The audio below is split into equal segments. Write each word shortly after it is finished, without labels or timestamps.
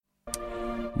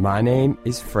My name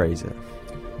is Fraser.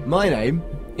 My name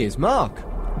is Mark.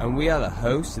 And we are the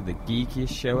hosts of the geekiest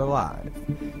show alive.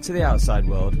 To the outside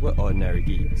world, we're ordinary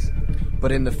geeks.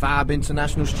 But in the Fab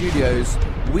International Studios,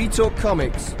 we talk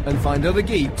comics and find other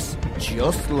geeks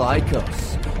just like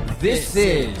us. This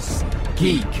is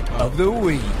Geek of the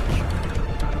Week.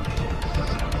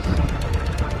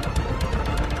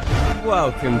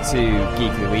 Welcome to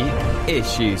Geek of the Week,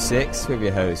 issue 6, with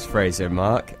your hosts Fraser and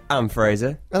Mark. I'm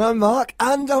Fraser. And I'm Mark,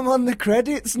 and I'm on the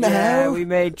credits now. Yeah, we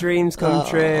made dreams come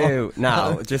true.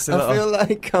 Now, just a little... I feel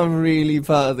like I'm really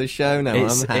part of the show now.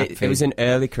 I'm happy. It was an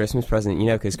early Christmas present, you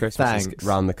know, because Christmas is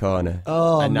round the corner.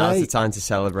 Oh, and now's mate. the time to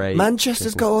celebrate.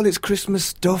 Manchester's Christmas. got all its Christmas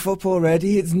stuff up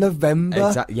already. It's November.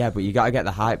 Exactly. Yeah, but you got to get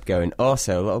the hype going.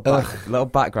 Also, a little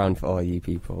background for all you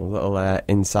people, a little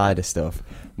insider stuff.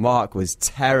 Mark was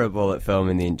terrible at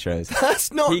filming the intros.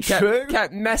 That's not true. He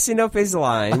kept messing up his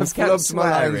lines, I kept flubbed my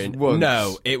lines swearing. once.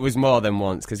 No, it was more than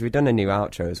once, because we've done a new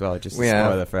outro as well, just a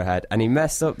spoiler for ahead. And he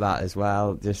messed up that as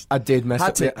well. I did mess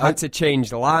up. Had to change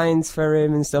the lines for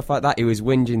him and stuff like that. He was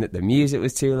whinging that the music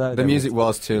was too low. The music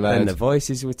was too loud. And the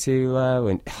voices were too low.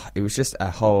 And it was just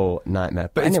a whole nightmare.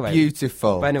 But anyway, it's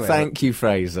beautiful. But anyway, thank you,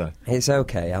 Fraser. It's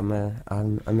okay. I'm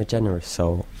a generous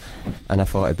soul, and I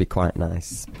thought it'd be quite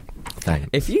nice. Thanks.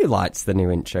 If you liked the new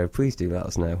intro, please do let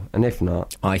us know. And if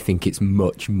not, I think it's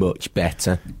much, much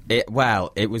better.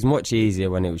 it was much easier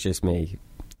when it was just me.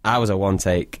 I was a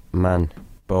one-take man,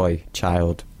 boy,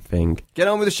 child thing. Get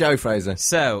on with the show, Fraser.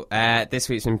 So, this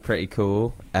week's been pretty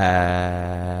cool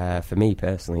for me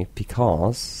personally,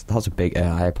 because that was a big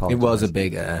I apologise. It was a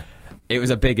big It was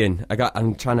a big one.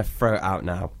 I'm trying to throw it out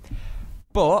now.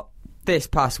 But this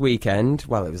past weekend,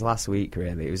 well, it was last week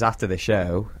really, it was after the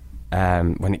show,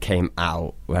 when it came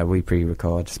out, where we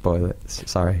pre-record, spoil it,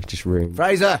 sorry, just ruin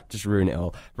it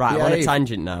all. Right, I'm on a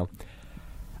tangent now.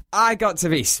 I got to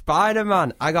be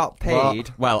Spider-Man. I got paid,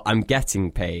 well, I'm getting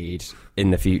paid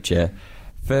in the future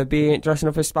for dressing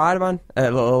up as Spider-Man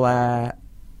at a little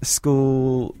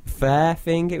school fair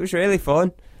thing. It was really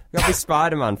fun. I got to be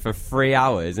Spider-Man for 3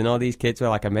 hours, and all these kids were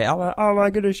like, oh my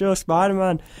goodness, you're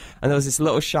Spider-Man. And there was this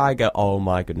little shy girl. Oh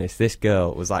my goodness, this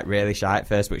girl was like really shy at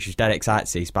first, but she was dead excited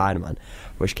to see Spider-Man.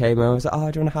 Which came over, I was like,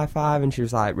 oh, do you want a high five? And she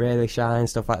was like really shy and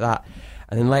stuff like that.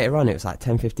 And then later on, it was like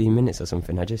 10-15 minutes or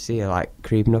something, I just see her like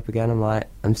creeping up again. I'm like,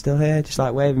 I'm still here, just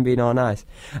like waving, being all nice.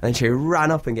 And then she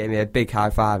ran up and gave me a big high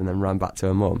five, and then ran back to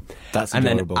her mum. That's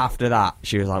adorable. adorable. Then after that,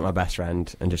 she was like my best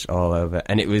friend and just all over.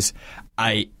 And it was,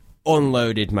 I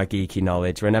unloaded my geeky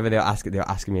knowledge. Whenever they were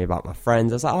asking me about my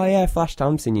friends, I was like, oh yeah, Flash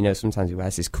Thompson, you know, sometimes he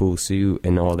wears this cool suit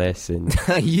and all this, and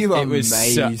you are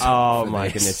amazing. Oh my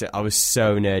goodness, I was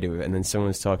so nerdy with it. And then someone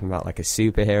was talking about like a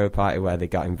superhero party where they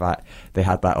got invited, they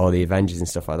had like all the Avengers and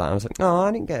stuff like that, and I was like, oh,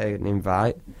 I didn't get an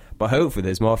invite, but hopefully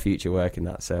there's more future work in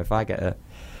that, so if I get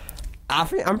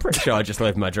I'm pretty sure I just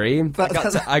lived my dream.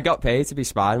 I got paid to be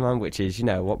Spider-Man, which is, you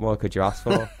know, what more could you ask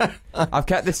for? I've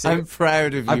kept the suit. I'm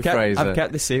proud of you, Fraser. I've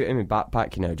kept the suit in my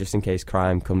backpack, you know, just in case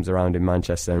crime comes around in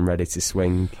Manchester and ready to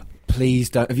swing. Please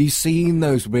don't. Have you seen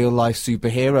those real-life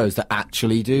superheroes that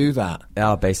actually do that?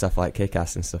 Oh, based off like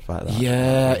Kick-Ass and stuff like that.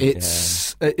 Yeah,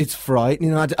 it's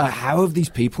frightening. How have these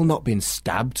people not been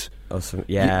stabbed? Awesome.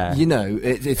 Yeah, you know,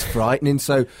 it's frightening.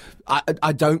 So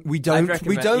we don't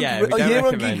here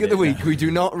on Geek of the Week, we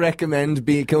do not recommend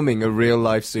becoming a real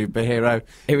life superhero.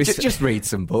 It was just read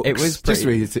some books. It was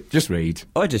just read,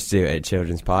 or just do it at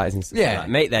children's parties and stuff. Yeah, like that.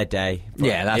 Make their day. But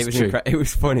yeah, that's true. It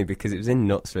was funny because it was in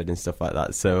Knutsford and stuff like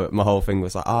that. So my whole thing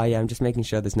was like, oh yeah, I'm just making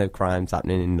sure there's no crimes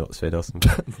happening in Knutsford or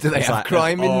something. Do they have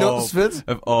crime in Knutsford?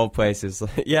 Of all places,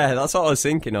 yeah, that's what I was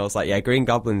thinking. I was like, yeah, Green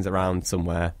Goblin's around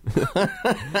somewhere.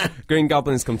 Green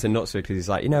Goblin's come to Knutsford because he's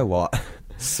like, you know what?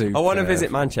 Super. I want to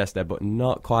visit Manchester, but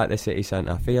not quite the city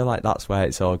centre. I feel like that's where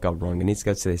it's all gone wrong. I need to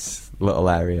go to this little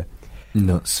area.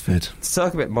 Knutsford. To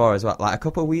talk a bit more as well, like a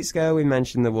couple of weeks ago, we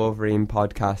mentioned the Wolverine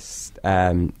podcast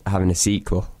having a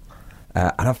sequel.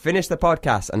 And I've finished the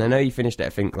podcast, and I know you finished it,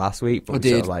 I think, last week, but we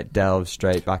sort of like delved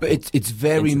straight back. But it's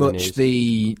very much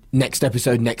the next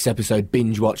episode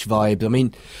binge watch vibe. I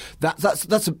mean,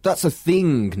 that's a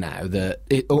thing now that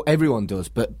everyone does.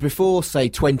 But before, say,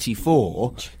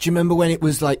 24, do you remember when it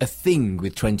was like a thing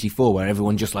with 24 where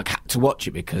everyone just like had to watch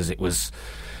it because it was,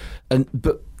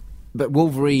 but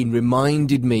Wolverine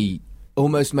reminded me.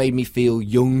 Almost made me feel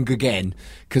young again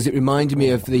because it reminded me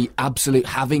of the absolute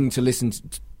having to listen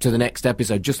to the next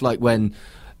episode, just like when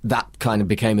that kind of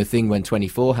became a thing when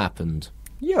 24 happened.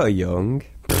 You're young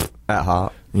at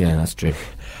heart. Yeah, that's true.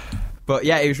 But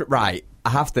yeah, it was right. I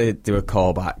have to do a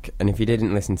callback, and if you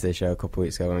didn't listen to the show a couple of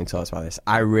weeks ago when we talked about this,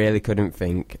 I really couldn't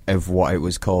think of what it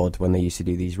was called when they used to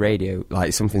do these radio,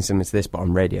 like something similar to this, but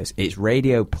on radios. It's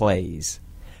radio plays,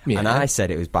 and I said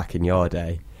it was back in your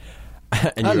day.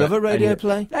 I love a radio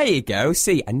play. There you go.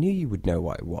 See, I knew you would know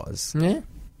what it was. Yeah.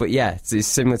 But yeah, it's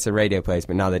similar to radio plays,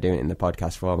 but now they're doing it in the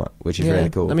podcast format, which is really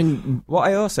cool. I mean, what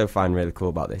I also find really cool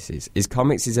about this is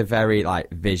comics is a very like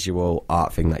visual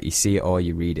art thing. Like you see it all,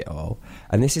 you read it all,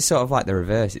 and this is sort of like the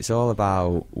reverse. It's all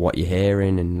about what you're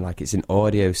hearing, and like it's an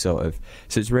audio sort of.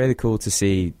 So it's really cool to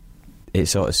see it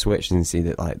sort of switch and see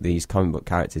that like these comic book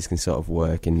characters can sort of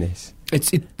work in this. That's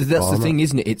the thing,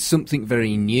 isn't it? It's something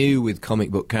very new with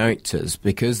comic book characters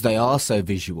because they are so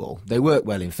visual. They work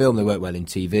well in film, they work well in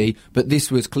TV, but this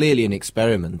was clearly an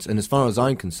experiment, and as far as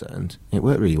I'm concerned, it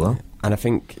worked really well. And I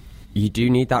think you do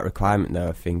need that requirement, though,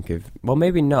 I think, of... Well,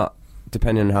 maybe not,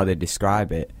 depending on how they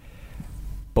describe it,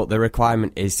 but the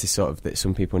requirement is to sort of that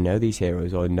some people know these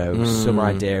heroes or know some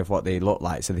idea of what they look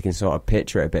like so they can sort of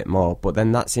picture it a bit more. But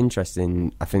then that's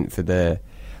interesting, I think, for the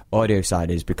audio side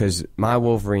is because my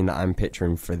Wolverine that I'm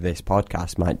picturing for this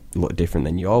podcast might look different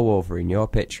than your Wolverine you're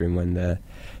picturing when they're,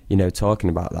 you know, talking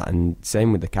about that. And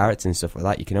same with the characters and stuff like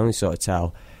that. You can only sort of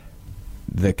tell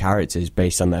the characters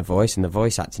based on their voice, and the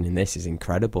voice acting in this is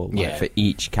incredible. Like, for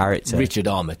each character. Richard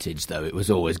Armitage, though, it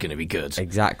was always going to be good.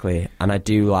 Exactly. And I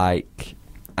do like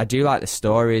the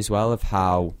story as well of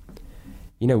how,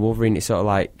 you know, Wolverine, it's sort of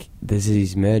like there's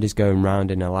these murders going around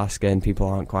in Alaska and people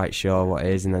aren't quite sure what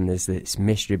it is, and then there's this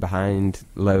mystery behind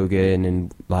Logan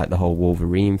and like the whole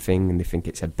Wolverine thing, and they think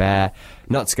it's a bear.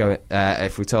 Not to go,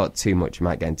 if we talk too much we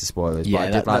might get into spoilers, but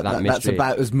I did like that mystery. That's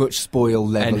about as much spoil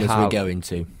level as we go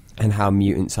into. And how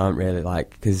mutants aren't really like,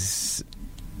 because,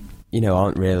 you know,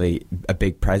 aren't really a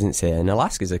big presence here, and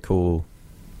Alaska's a cool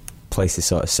place to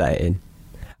sort of set it in.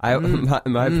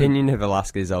 My opinion of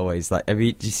Alaska is always like, have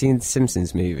you seen the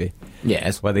Simpsons movie?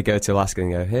 Yes. Where they go to Alaska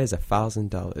and go, here's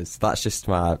 $1,000. That's just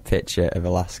my picture of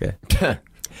Alaska. Do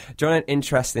you want an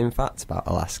interesting fact about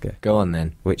Alaska? Go on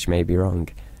then. Which may be wrong.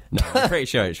 No, I'm pretty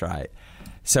sure it's right.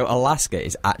 So Alaska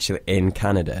is actually in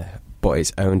Canada, but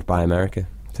it's owned by America.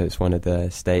 So it's one of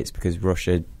the states because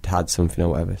Russia had something or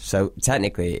whatever. So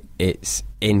technically it's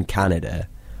in Canada,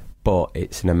 but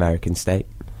it's an American state.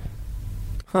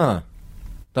 Huh.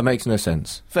 That makes no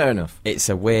sense. Fair enough. It's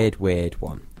a weird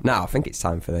one. Now, I think it's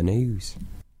time for the news.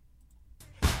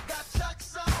 I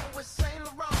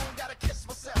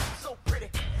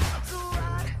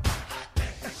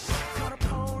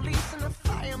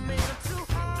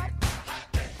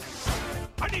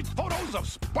need photos of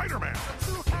Spider-Man.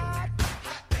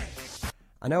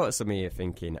 I know what some of you are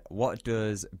thinking. What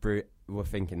does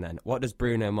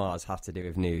Bruno Mars have to do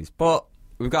with news? But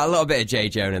we've got a little bit of J.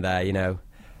 Jonah there, you know.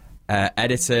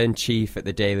 Editor-in-chief at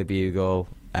the Daily Bugle,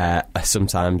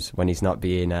 sometimes when he's not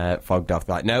being fogged off,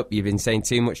 like, nope, you've been saying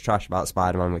too much trash about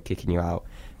Spider-Man, we're kicking you out,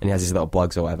 and he has his little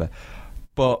blogs or whatever.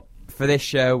 But for this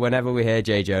show, whenever we hear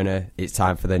J. Jonah, it's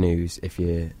time for the news if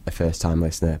you're a first-time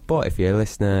listener. But if you're a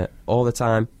listener all the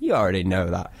time, you already know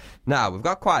that. Now, we've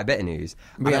got quite a bit of news,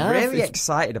 and I'm really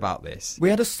excited about this. We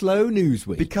had a slow news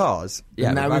week. Because...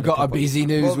 and now we've got a busy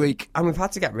news week. And we've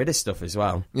had to get rid of stuff as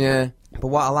well. Yeah. But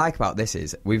what I like about this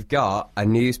is we've got a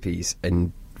news piece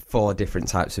in 4 different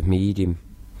types of medium.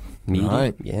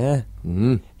 Right. Yeah.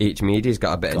 Each media's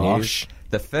got a bit of news.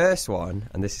 The first one,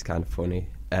 and this is kind of funny,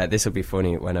 this will be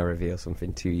funny when I reveal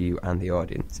something to you and the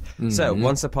audience. So,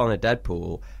 Once Upon a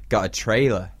Deadpool got a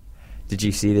trailer. Did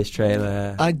you see this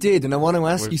trailer? I did, and I want to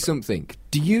ask you something.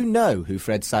 Do you know who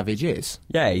Fred Savage is?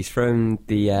 Yeah, he's from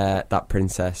the that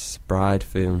Princess Bride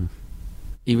film.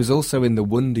 He was also in The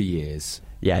Wonder Years.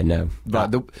 Yeah, no.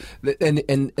 Right,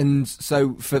 and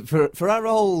so for our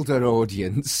older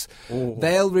audience,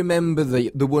 they'll remember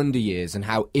the Wonder Years and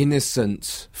how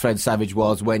innocent Fred Savage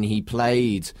was when he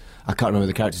played. I can't remember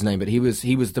the character's name, but he was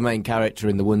the main character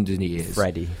in the Wonder Years.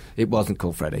 Freddy. It wasn't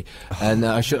called Freddy, and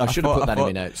I should have put that in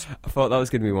my notes. I thought that was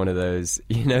going to be one of those,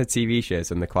 you know, TV shows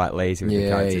when they're quite lazy with the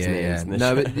characters' names. Yeah.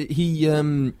 No, but he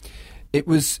it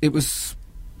was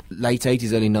late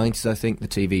 80s, early 90s, I think, the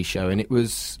TV show, and it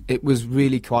was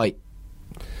really quite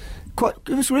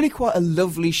a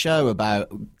lovely show about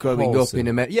growing up in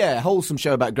America. Yeah, a wholesome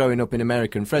show about growing up in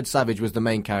America. And Fred Savage was the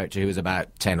main character, who was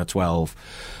about 10 or 12.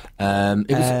 It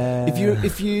was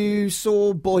if you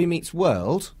saw Boy Meets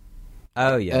World.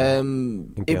 Oh yeah.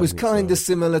 It was kind of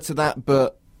similar to that,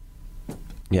 but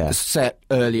set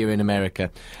earlier in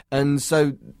America. And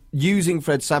so using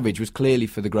Fred Savage was clearly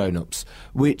for the grown-ups,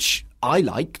 which I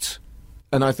liked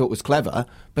and I thought was clever,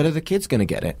 but are the kids going to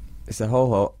get it? It's a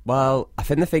whole... Well, I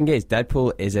think the thing is,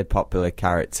 Deadpool is a popular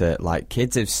character. Like,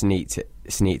 kids have sneaked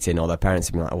sneaked in, or their parents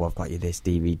have been like, oh, I've got you this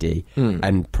DVD,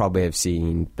 and probably have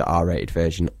seen the R-rated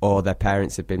version, or their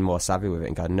parents have been more savvy with it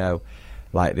and gone, no,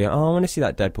 like, I want to see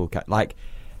that Deadpool cat. Like,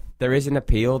 there is an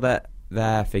appeal there,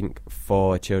 I think,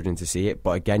 for children to see it,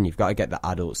 but again, you've got to get the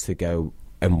adults to go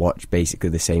and watch basically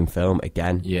the same film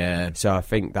again. Yeah. So I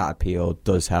think that appeal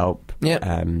does help. Yeah.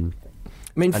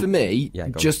 I mean, for me, yeah,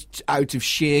 just out of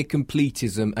sheer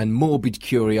completism and morbid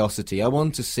curiosity, I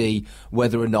want to see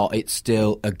whether or not it's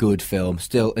still a good film,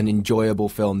 still an enjoyable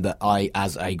film that I,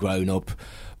 as a grown-up,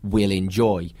 will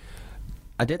enjoy.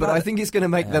 But I think it's going to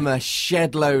make them a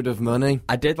shed load of money.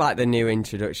 I did like the new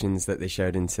introductions that they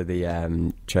showed into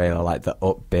the trailer, like the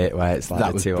up bit where it's like That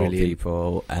the was two brilliant. old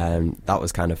people. That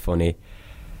was kind of funny.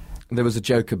 There was a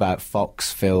joke about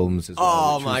Fox Films as well.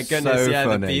 Oh which my was goodness! so Yeah,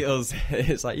 funny. the Beatles.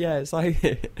 It's like if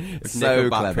So Nickelback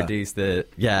clever. produced the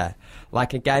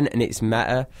like again, and it's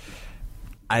meta,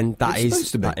 and It's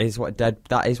supposed to be.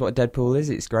 that is what Deadpool is.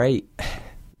 It's great.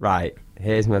 Right,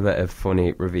 here's my bit of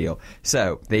funny reveal.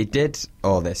 So they did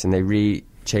all this, and they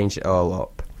changed it all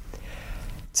up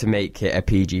to make it a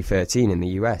PG-13 in the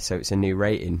US. So it's a new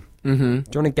rating. Mm-hmm.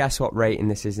 Do you want to guess what rating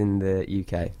this is in the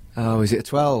UK? Oh, is it a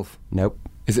 12? Nope.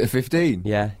 Is it a 15?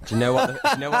 Yeah. Do you know what? Do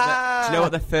you know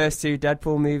what the first two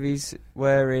Deadpool movies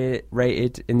were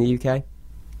rated in the UK?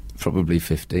 Probably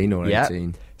 15 or 18.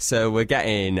 Yep. So we're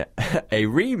getting a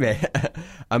remake,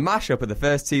 a mashup of the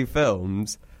first two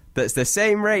films that's the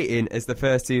same rating as the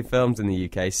first two films in the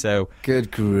UK. So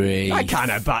Good grief. that kind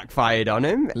of backfired on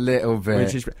him. Little bit.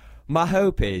 Which is my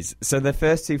hope is so the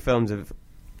first two films of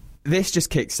this just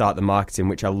kickstart the marketing,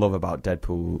 which I love about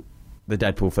Deadpool. The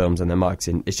Deadpool films and the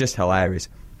marketing, it's just hilarious.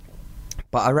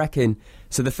 But I reckon,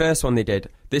 so the first one they did,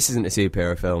 this isn't a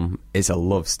superhero film, it's a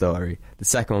love story. The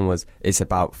second one it's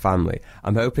about family.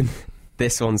 I'm hoping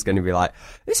this one's going to be like,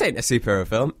 this ain't a superhero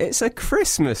film, it's a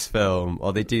Christmas film.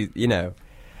 Or they do,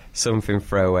 something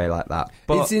throwaway like that.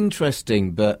 But It's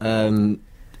interesting, but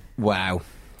wow.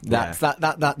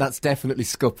 That's definitely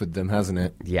scuppered them, hasn't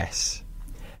it? yes.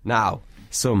 Now,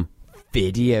 some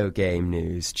video game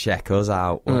news. Check us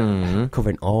out. We're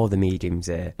covering all the mediums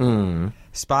here.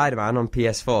 Spider-Man on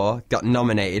PS4 got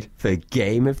nominated for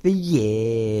Game of the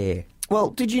Year.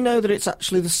 Well, did you know that it's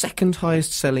actually the second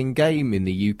highest selling game in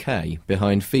the UK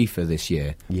behind FIFA this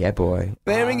year? Yeah, boy.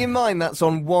 Bearing in mind that's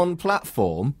on one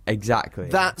platform, Exactly.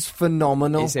 that's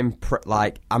phenomenal. It's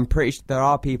I'm pretty sure there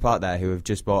are people out there who have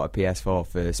just bought a PS4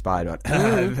 for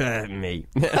Spider-Man. Me.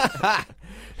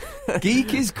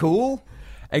 Geek is cool.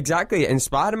 Exactly, and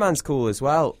Spider-Man's cool as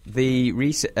well. The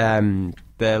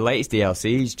latest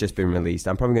DLC's just been released.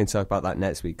 I'm probably going to talk about that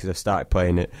next week because I've started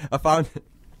playing it. I found...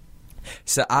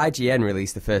 So IGN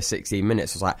released the first 16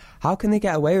 minutes. I was like, how can they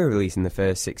get away with releasing the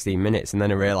first 16 minutes? And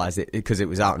then I realised it because it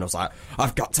was out, and I was like,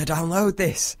 I've got to download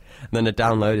this. And then I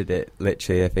downloaded it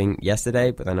literally, I think, yesterday,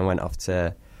 but then I went off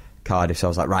to Cardiff, so I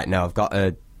was like, right, now I've got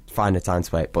to find a time to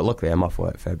play it. But luckily I'm off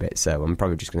work for a bit, so I'm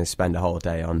probably just going to spend a whole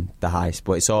day on the heist.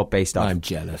 But it's all based off I'm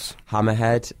jealous.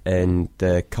 Hammerhead and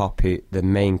the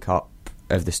main cop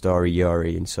of the story,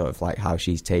 Yuri, and sort of like how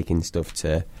she's taking stuff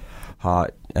to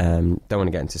heart. Don't want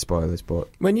to get into spoilers, but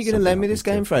When are you going to lend me this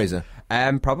game, Fraser?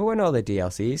 probably when all the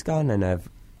DLC's gone and I've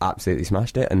absolutely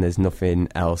smashed it and there's nothing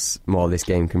else more this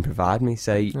game can provide me.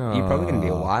 So you're probably going to be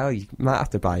a while. You might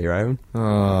have to buy your own.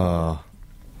 Oh.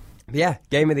 But yeah,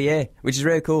 Game of the Year, which is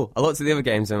really cool. I looked at the other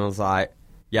games and I was like,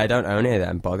 yeah, I don't own any of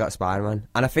them, but I got Spider-Man.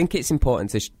 And I think it's important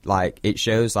to it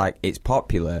shows like it's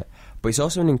popular, but it's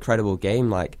also an incredible game.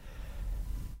 Like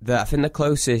I think the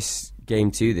closest game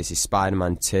to this is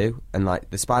Spider-Man 2, and like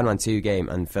the Spider-Man 2 game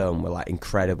and film were like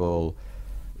incredible,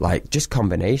 like just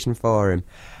combination for him.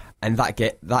 And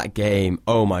that game,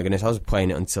 oh my goodness, I was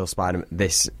playing it until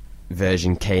this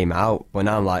version came out, but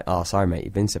now I'm like, oh sorry mate,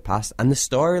 you've been surpassed. And the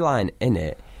storyline in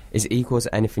it is equal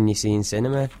to anything you see in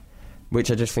cinema,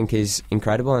 which I just think is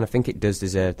incredible, and I think it does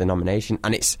deserve the nomination.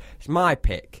 And it's my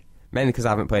pick, mainly because I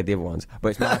haven't played the other ones, but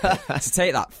it's my pick to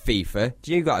take that FIFA.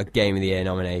 Do you got a Game of the Year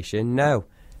nomination? No.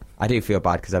 I do feel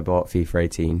bad because I bought FIFA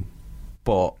 18,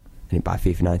 but I didn't buy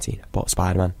FIFA 19. I bought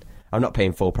Spider-Man. I'm not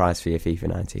paying full price for your FIFA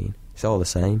 19. It's all the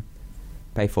same.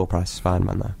 Pay full price for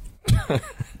Spider-Man though.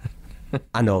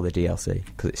 And all the DLC,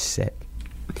 because it's sick.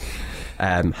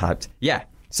 Hyped. Yeah,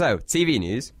 so, TV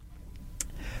news.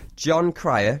 John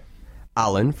Cryer,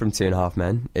 Alan from 2.5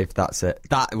 Men, if that's it.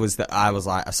 That was I was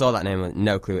like, I saw that name, I went,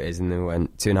 no clue it is, and then we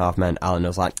went 2.5 Men, Alan. I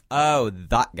was like, oh,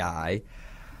 that guy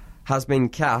has been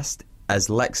cast as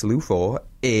Lex Luthor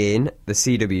in the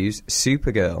CW's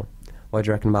Supergirl. What do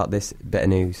you reckon about this bit of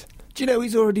news? Do you know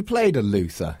he's already played a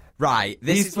Luthor? Right,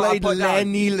 this He's is what I played put down.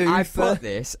 Lenny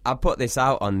Luthor. I put this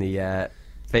out on the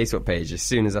Facebook page as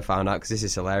soon as I found out, because this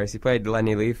is hilarious. He played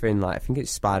Lenny Luthor in, like, I think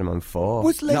it's Spider-Man 4.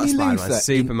 Was Lenny Not Luthor Spider-Man,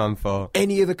 Superman 4.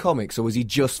 Any of the comics, or was he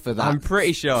just for that? I'm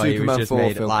pretty sure Superman he was just 4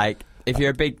 made film? like, if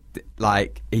you're a big,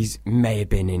 like, he's may have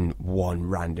been in one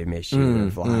random issue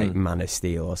of, like, Man of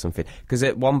Steel or something. Because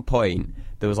at one point,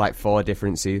 there was, like, 4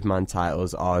 different Superman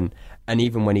titles on, and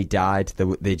even when he died,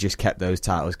 they just kept those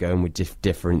titles going with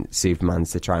different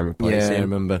Supermans to try and replace him. Yeah, I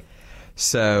remember.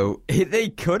 So they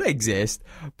could exist,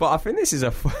 but I think this is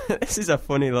a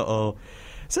funny little.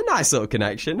 It's a nice little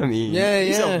connection. I mean,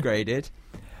 he's upgraded.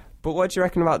 But what do you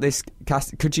reckon about this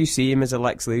cast? Could you see him as a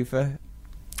Lex Luthor?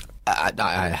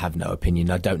 I have no opinion.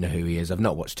 I don't know who he is. I've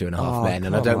not watched 2.5 Men,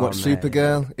 and I come don't watch on, mate.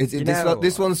 Supergirl.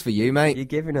 This one's for you, mate. You're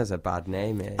giving us a bad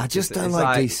name here. I just don't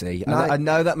like DC. I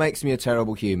know that makes me a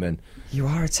terrible human. You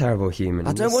are a terrible human.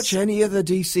 I don't watch any other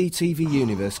DC TV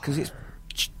universe because it's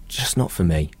just not for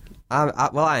me.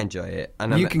 I enjoy it.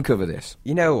 And you can cover this.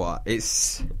 You know what?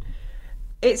 It's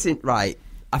right.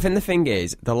 I think the thing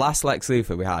is, the last Lex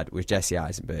Luthor we had was Jesse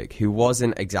Eisenberg, who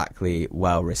wasn't exactly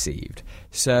well received.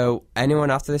 So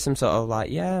anyone after this, I'm sort of like,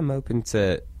 yeah, I'm open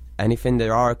to anything.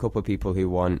 There are a couple of people who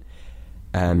want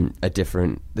a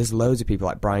different. There's loads of people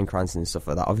like Bryan Cranston and stuff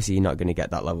like that. Obviously, you're not going to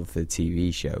get that level for the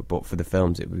TV show, but for the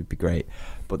films, it would be great.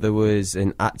 But there was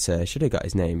an actor, should have got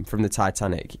his name, from the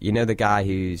Titanic. You know the guy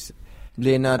who's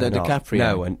Leonardo DiCaprio.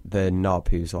 No, and the knob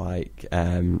who's like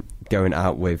going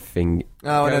out with thing.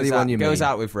 Oh, I know the one you mean. Goes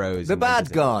out with Rose. The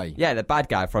bad guy. Yeah, the bad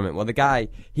guy from it. Well, the guy,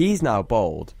 he's now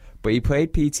bald, but he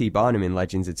played P.T. Barnum in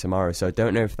Legends of Tomorrow, so I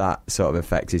don't know if that sort of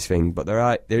affects his thing. But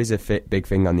there is a big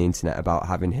thing on the internet about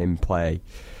having him play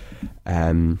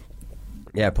Lex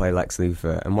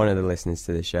Luthor. And one of the listeners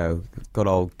to the show, good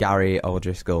old Gary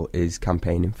O'Driscoll, is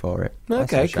campaigning for it.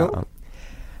 Okay, cool.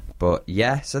 But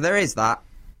yeah, so there is that.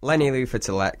 Lenny Luthor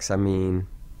to Lex, I mean,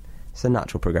 it's a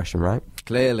natural progression, right?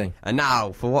 Clearly. And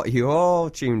now, for what you all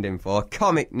tuned in for,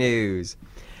 comic news.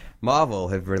 Marvel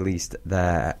have released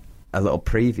a little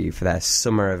preview for their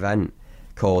summer event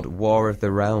called War of the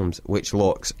Realms, which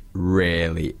looks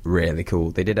really, really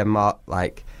cool. They did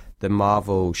the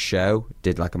Marvel show,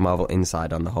 did like a Marvel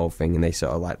Inside on the whole thing, and they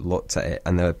sort of like looked at it,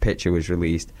 and the picture was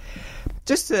released.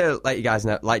 Just to let you guys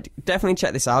know, like, definitely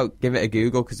check this out, give it a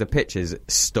Google, because the picture's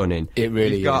stunning. It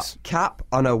really is. You've got Cap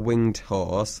on a winged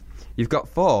horse, you've got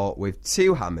Thor with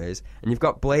 2 hammers, and you've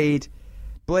got Blade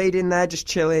in there just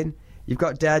chilling. You've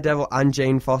got Daredevil and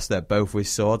Jane Foster, both with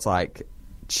swords, like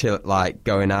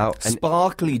going out. And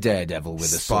sparkly Daredevil with a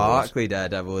sword. Sparkly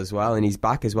Daredevil as well, and he's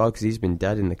back as well because he's been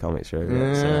dead in the comics for a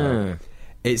bit.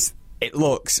 So it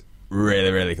looks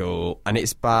really, really cool, and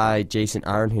it's by Jason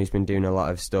Aaron, who's been doing a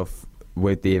lot of stuff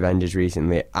with the Avengers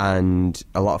recently and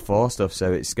a lot of Thor stuff.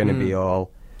 So it's going to be all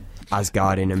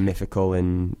Asgardian and mythical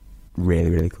and really,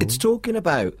 really cool. It's talking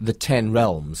about the 10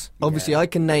 realms. Obviously, I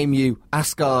can name you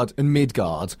Asgard and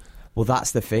Midgard. Well,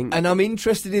 that's the thing. And I'm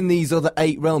interested in these other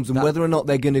 8 realms and whether or not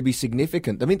they're going to be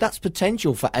significant. I mean, that's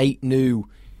potential for 8 new,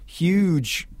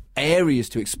 huge areas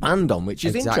to expand on, which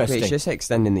is interesting. It's just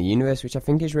extending the universe, which I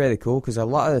think is really cool, because a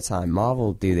lot of the time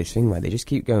Marvel do this thing where they just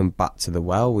keep going back to the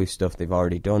well with stuff they've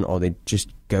already done, or they just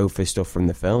go for stuff from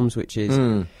the films, which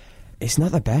is... It's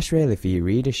not the best, really, for your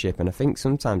readership, and I think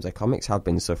sometimes their comics have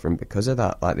been suffering because of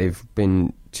that. Like, they've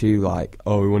been too, like,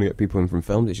 oh, we want to get people in from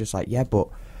films. It's just like, yeah, but...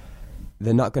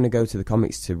 they're not going to go to the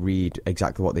comics to read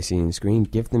exactly what they see on screen.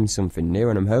 Give them something new,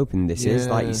 and I'm hoping this is,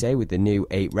 like you say, with the new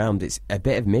 8 realms, it's a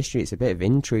bit of mystery, it's a bit of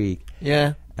intrigue.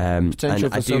 Yeah, potential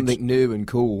for something new and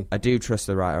cool. I do trust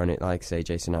the writer on it, like I say,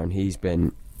 Jason Aaron. He's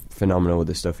been phenomenal with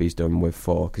the stuff he's done with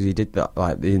Thor, because he did that,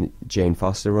 like the Jane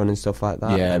Foster run and stuff like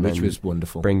that. Yeah, which was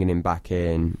wonderful. Bringing him back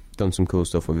in, done some cool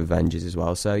stuff with Avengers as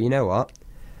well. So, you know what?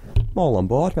 I'm all on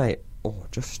board, mate.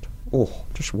 Just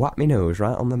whack me nose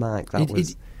right on the mic.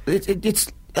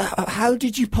 It's how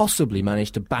did you possibly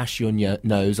manage to bash your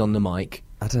nose on the mic?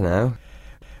 I don't know.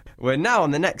 We're now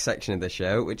on the next section of the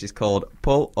show, which is called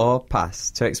Pull or Pass.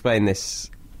 To explain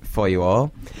this for you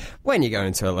all, when you go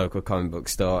into a local comic book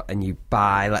store and you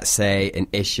buy, let's say, an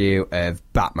issue of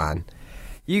Batman,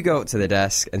 you go up to the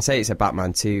desk and say it's a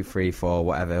Batman 2, 3, 4,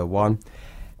 whatever, 1.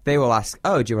 They will ask,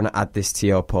 oh, do you want to add this to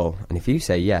your pull? And if you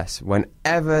say yes,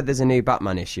 whenever there's a new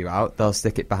Batman issue out, they'll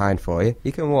stick it behind for you.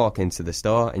 You can walk into the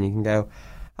store and you can go,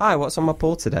 hi, what's on my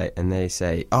pull today? And they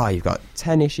say, oh, you've got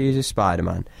 10 issues of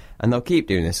Spider-Man. And they'll keep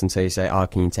doing this until you say, oh,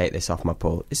 can you take this off my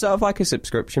pull? It's sort of like a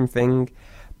subscription thing,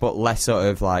 but less sort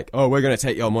of like, oh, we're going to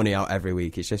take your money out every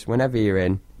week. It's just whenever you're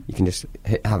in, you can just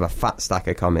have a fat stack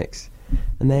of comics.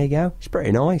 And there you go. It's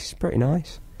pretty nice.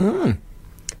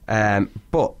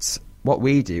 But... what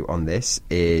we do on this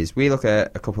is we look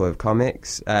at a couple of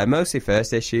comics, mostly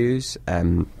first issues.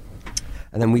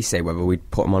 and then we say whether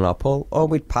we'd put them on our poll or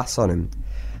we'd pass on them.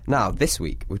 Now, this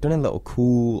week, we've done a little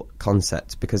cool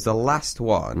concept, because the last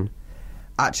one...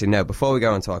 Actually, no, before we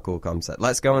go on to our cool concept,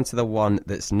 let's go on to the one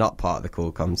that's not part of the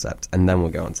cool concept, and then we'll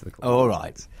go on to the cool All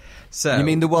right. So, you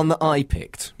mean the one that I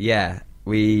picked? Yeah,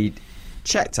 we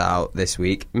checked out this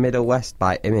week Middle West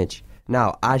by Image.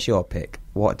 Now, as your pick,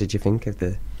 what did you think of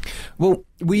the... Well,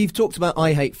 we've talked about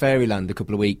I Hate Fairyland a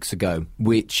couple of weeks ago,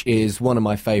 which is one of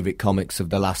my favourite comics of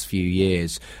the last few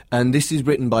years. And this is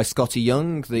written by Scotty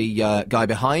Young, the guy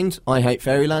behind I Hate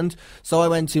Fairyland. So I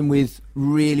went in with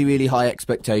really, really high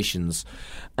expectations.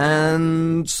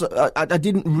 And so I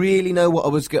didn't really know what I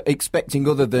was expecting,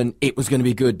 other than it was going to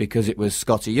be good because it was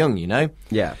Scotty Young, you know?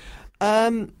 Yeah.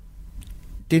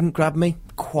 Didn't grab me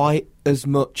quite as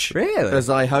much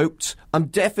as I hoped. I'm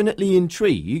definitely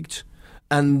intrigued.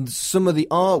 And some of the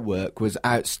artwork was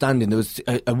outstanding. There was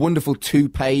a wonderful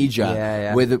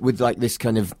 2-pager with like this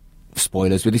kind of,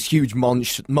 spoilers, with this huge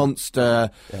monster,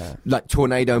 like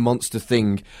tornado monster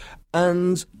thing.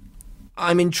 And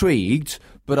I'm intrigued,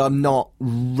 but I'm not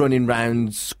running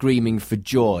round screaming for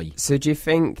joy. So do you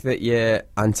think that your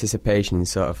anticipation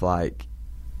sort of like...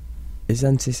 Is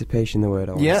anticipation the word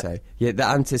I want to say? Yeah, the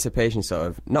anticipation sort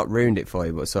of, not ruined it for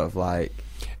you, but sort of like...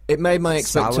 It made my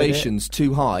expectations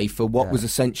too high for what was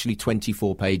essentially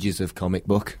 24 pages of comic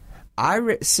book.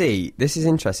 See, this is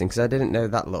interesting because I didn't know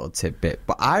that little tidbit,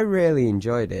 but I really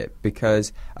enjoyed it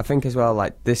because I think as well,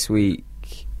 like this week,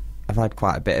 I've had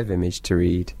quite a bit of Image to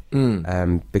read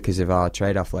because of our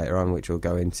trade-off later on, which we'll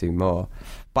go into more.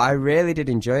 But I really did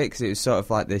enjoy it because it was sort of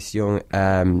like this young...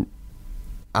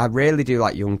 I really do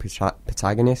like young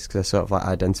protagonists because I sort of like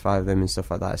identify with them and stuff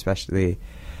like that, especially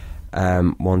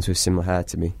ones with similar hair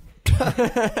to me.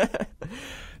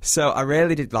 So I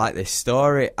really did like this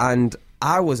story, and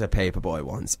I was a paperboy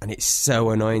once, and it's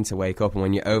so annoying to wake up, and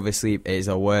when you oversleep, it is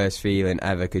the worst feeling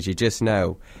ever because you just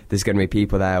know there's going to be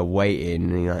people there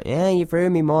waiting, and you're like, yeah, you've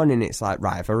ruined my morning. It's like,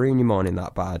 right, if I ruin your morning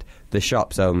that bad, the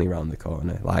shop's only round the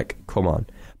corner. Like, come on.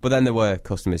 But then there were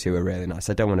customers who were really nice.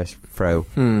 I don't want to throw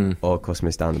all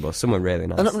customers down the bus. Some were really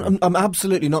nice. And I'm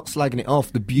absolutely not slagging it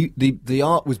off. The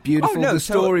art was beautiful. Oh, no, the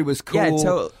story was cool.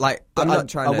 Yeah, like,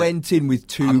 I went in with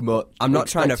too much. I'm not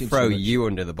trying to throw you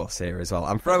under the bus here as well.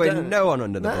 I'm throwing no one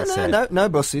under the bus here. No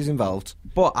buses involved.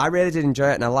 But I really did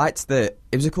enjoy it, and I liked that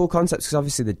it was a cool concept because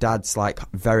obviously the dad's like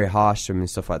very harsh to him and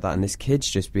stuff like that, and this kid's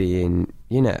just being,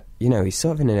 you know, he's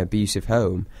sort of in an abusive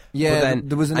home. Yeah, but then,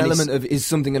 there was an element of, is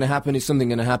something going to happen? Is something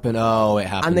going to happen? Oh, it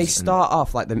happens. And they start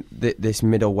off like this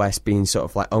Middle West being sort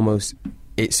of like almost,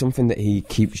 it's something that he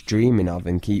keeps dreaming of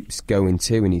and keeps going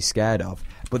to and he's scared of.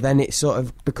 But then it sort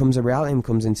of becomes a reality and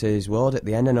comes into his world at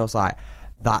the end, and I was like,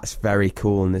 that's very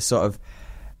cool. And there's sort of,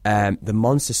 the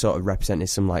monster sort of represented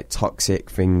some like toxic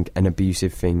thing, an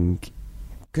abusive thing.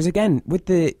 Because again, with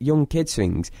the young kids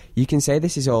things, you can say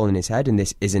this is all in his head and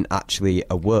this isn't actually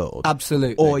a world.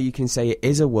 Absolutely. Or you can say it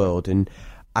is a world, and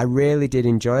I really did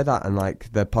enjoy that and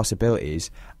like the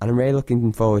possibilities, and I'm really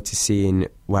looking forward to seeing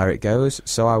where it goes,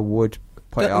 so I would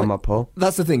put it on my poll.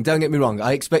 That's the thing, don't get me wrong,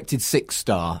 I expected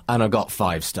 6-star and I got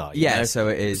 5-star. Yeah, know? so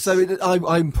it is. So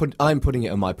I'm putting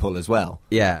it on my poll as well.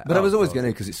 Yeah. But I was always going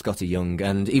to, because it's Scotty Young,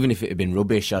 and even if it had been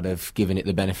rubbish, I'd have given it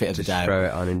the benefit of the doubt. Throw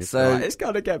it on and just like, it's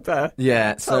got to get better.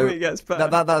 Yeah, so it gets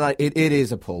better. It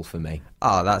is a poll for me.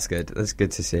 Oh, that's good. That's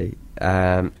good to see.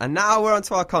 And now we're on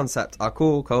to our concept, our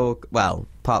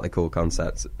partly cool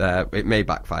concept. It may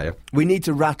backfire. We need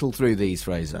to rattle through these,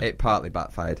 Fraser. It partly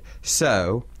backfired.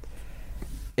 So,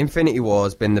 Infinity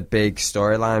War's been the big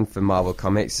storyline for Marvel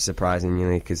Comics,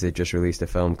 surprisingly, because they just released a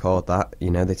film called that. You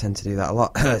know, they tend to do that a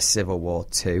lot. Civil War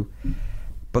 2.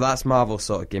 But that's Marvel's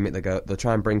sort of gimmick. They'll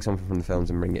try and bring something from the films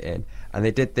and bring it in. And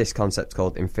they did this concept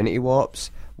called Infinity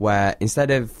Warps, where instead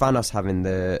of Thanos having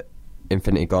the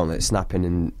Infinity Gauntlet snapping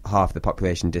and half the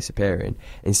population disappearing,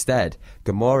 instead,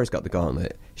 Gamora's got the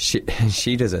gauntlet. She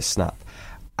does a snap.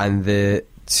 And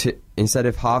instead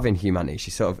of halving humanity,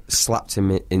 she sort of slapped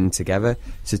them in together,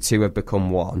 so two have become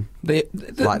one.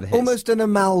 Like almost an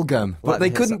amalgam, but they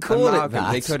couldn't call it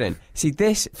that. They couldn't. See,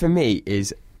 this, for me,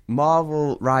 is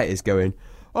Marvel writers going,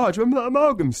 oh, do you remember that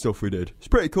amalgam stuff we did? It's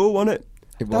pretty cool, wasn't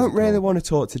it? Don't really want to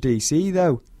talk to DC,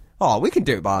 though. Oh, we can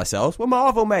do it by ourselves. We're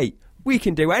Marvel, mate. We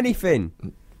can do anything.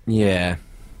 Yeah.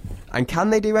 And can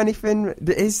they do anything?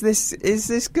 Is this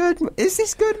good? Is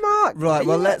this good, Mark? Right.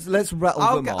 Well, let's rattle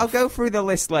them off. I'll go through the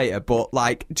list later, but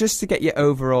like just to get your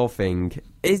overall thing,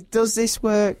 does this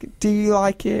work? Do you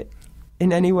like it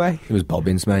in any way? It was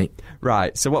bobbins, mate.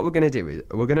 Right. So what we're going to do is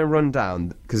we're going to run down,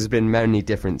 because there's been many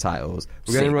different titles.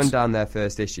 We're going to run down their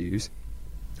first issues,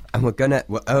 and we're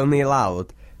only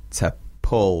allowed to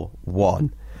pull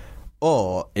one.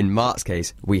 Or, in Mark's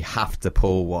case, we have to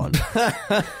pull one.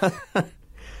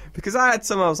 Because I had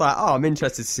some, I was like, oh, I'm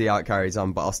interested to see how it carries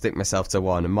on, but I'll stick myself to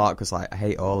one. And Mark was like, I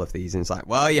hate all of these. And it's like,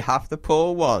 well, you have to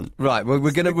pull one. Right, well,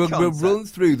 we'll run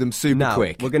through them super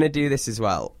quick. We're going to do this as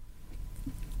well.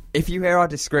 If you hear our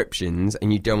descriptions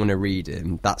and you don't want to read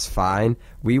them, that's fine.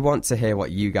 We want to hear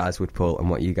what you guys would pull and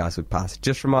what you guys would pass,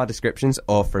 just from our descriptions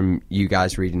or from you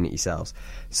guys reading it yourselves.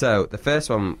 So the first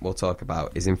one we'll talk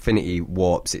about is Infinity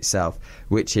Warps itself,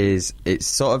 which is, it's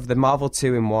sort of the Marvel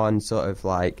 2-in-1, sort of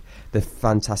like the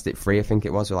Fantastic 3, I think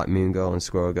it was, with like Moon Girl and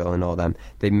Squirrel Girl and all them.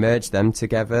 They merged them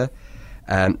together.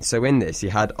 So in this, you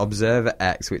had Observer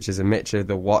X, which is a mixture of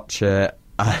the Watcher,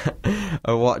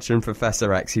 a Watcher and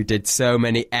Professor X, who did so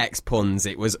many X puns,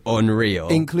 it was unreal.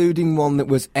 Including one that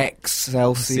was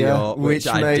Excelsior, which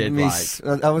made me...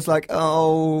 I was like,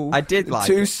 oh... I did like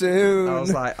too it. soon. I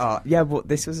was like, oh, yeah, but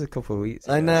this was a couple of weeks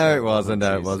ago. I know it was, but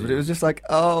it was just like,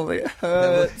 oh, it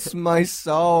hurts my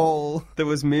soul. There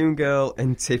was Moon Girl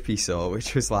and Tippy Saw,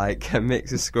 which was like a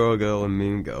mix of Squirrel Girl and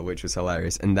Moon Girl, which was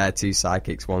hilarious. And they're two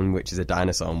psychics, one which is a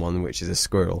dinosaur and one which is a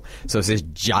squirrel. So it's this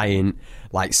giant,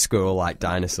 like, squirrel-like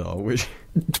dinosaur, which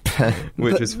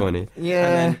was funny. Yeah.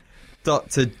 And then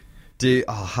Doctor Doom...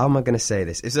 Oh, how am I going to say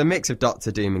this? It's a mix of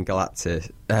Doctor Doom and Galactus.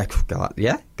 Galactus.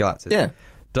 Yeah.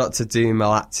 Doctor Doom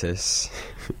Galactus.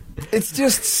 It's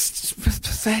just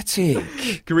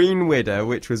pathetic. Green Widow,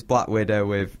 which was Black Widow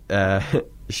with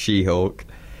She-Hulk.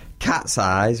 Cat's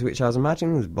Eyes, which I was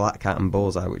imagining was Black Cat and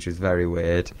Bullseye, which was very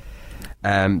weird.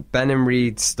 Ben and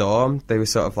Reed Storm, they were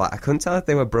sort of like... I couldn't tell if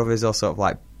they were brothers or sort of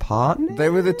like partners. They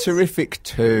were the Terrific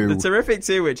Two. The Terrific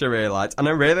Two, which I really liked. And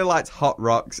I really liked Hot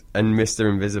Rocks and Mr.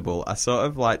 Invisible. I sort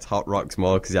of liked Hot Rocks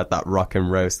more because he had that rock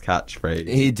and roast catchphrase.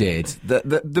 He did.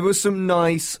 There were some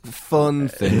nice, fun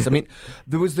things. I mean,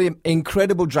 there was the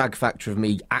incredible drag factor of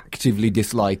me actively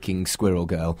disliking Squirrel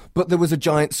Girl, but there was a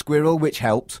giant squirrel, which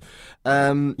helped.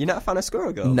 You're not a fan of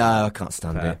Squirrel Girl? No, I can't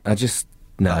stand it. I just...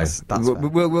 No, that's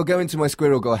we'll go into my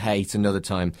Squirrel Girl hate another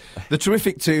time. The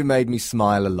Terrific Two made me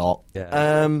smile a lot.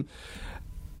 Yeah.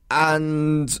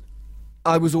 And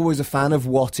I was always a fan of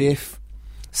What If.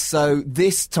 So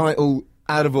this title,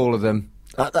 out of all of them,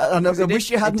 I wish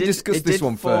you hadn't discussed this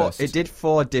one first. It did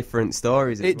 4 different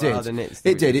stories as well, didn't it?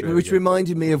 It did, which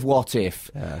reminded me of What If,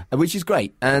 which is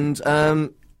great. And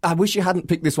I wish you hadn't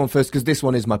picked this one first, because this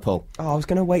one is my pull. Oh, I was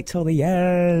going to wait till the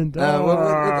end.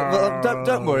 Well,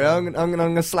 don't worry, I'm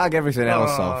going to slag everything else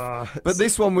off. But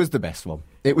this one was the best one.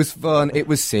 It was fun, it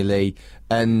was silly,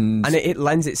 and it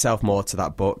lends itself more to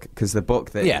that book, because the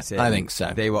book that it's in, I think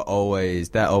so. They're always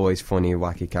funny,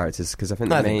 wacky characters, because I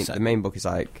think the main book is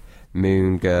like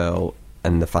Moon Girl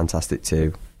and the Fantastic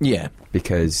Two. Yeah.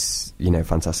 Because,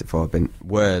 Fantastic Four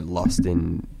were lost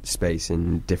in space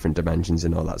in different dimensions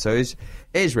and all that. So it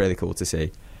is really cool to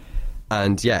see.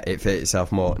 And, yeah, it fit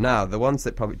itself more. Now, the ones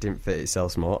that probably didn't fit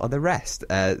itself more are the rest.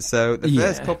 So the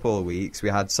first couple of weeks, we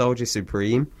had Soldier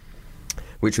Supreme,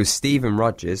 which was Stephen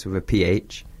Rogers with a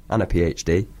PH and a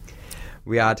PhD.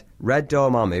 We had Red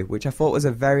Dormammu, which I thought was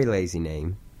a very lazy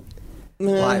name.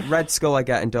 Like, Red Skull I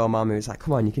get, and Dormammu was like,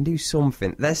 come on, you can do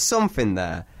something. There's something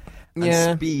there.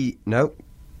 And Nope,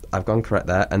 I've gone correct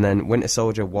there. And then Winter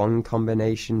Soldier 1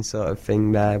 combination sort of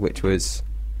thing there, which was,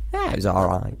 it was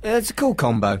alright. It's a cool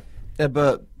combo.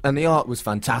 And the art was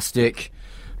fantastic,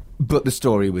 but the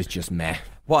story was just meh.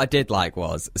 What I did like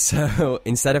was, so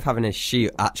instead of having a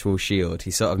actual shield,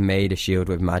 he sort of made a shield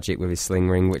with magic with his sling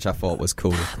ring, which I thought was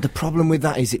cool. The problem with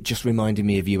that is it just reminded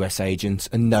me of US Agents,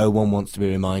 and no one wants to be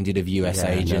reminded of US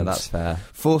Agents. No, that's fair.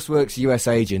 Forceworks US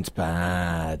Agents,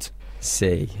 bad.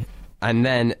 See. And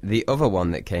then the other one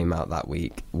that came out that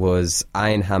week was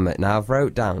Iron Hammer. Now, I've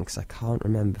wrote down, because I can't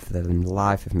remember for the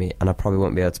life of me, and I probably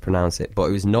won't be able to pronounce it, but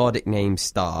it was Nordic name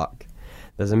Stark.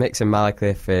 There's a mix of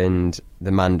Malekith and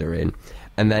the Mandarin.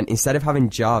 And then instead of having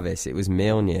Jarvis, it was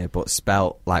Mjolnir, but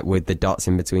spelt like with the dots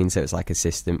in between, so it's like a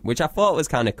system, which I thought was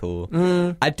kind of cool.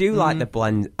 I do like the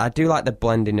blend. I do like the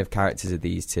blending of characters of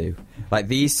these two. Like,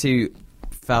 these two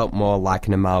felt more like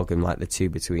an amalgam, like the two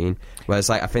between. Whereas,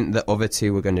 like, I think the other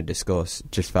two we're going to discuss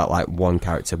just felt like one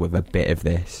character with a bit of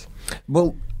this.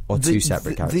 Well, or two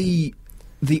separate characters.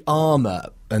 The armour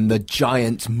and the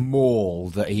giant maul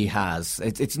that he has,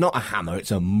 it's not a hammer, it's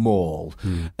a maul.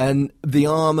 And the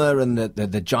armour and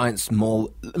the giant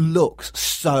maul looks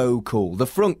so cool. The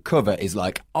front cover is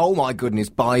like, oh my goodness,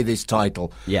 buy this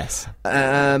title. Yes.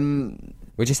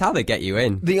 Which is how they get you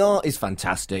in. The art is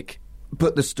fantastic,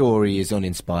 but the story is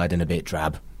uninspired and a bit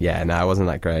drab. Yeah, no, it wasn't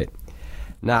that great.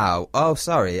 Now,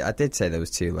 sorry, I did say there was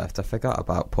 2 left. I forgot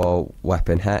about Paul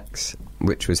Weapon Hex.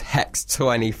 which was Hex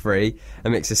 23, a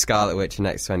mix of Scarlet Witch and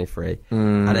X 23.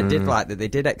 And I did like that they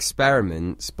did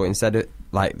experiments, but instead of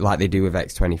like they do with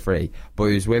X 23, but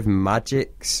it was with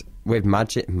magic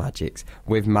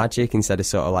instead of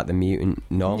sort of like the mutant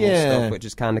normal stuff, which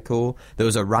is kind of cool. There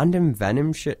was a random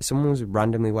Venom shirt. Someone was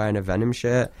randomly wearing a Venom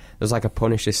shirt. There was like a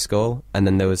Punisher skull, and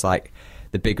then there was like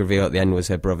the big reveal at the end was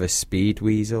her brother Speed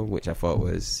Weasel, which I thought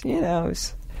was,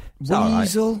 it's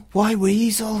Weasel? Right. Why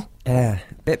Weasel? Yeah,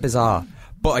 a bit bizarre.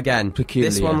 But again, peculiar.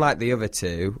 This one, like the other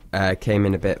two, came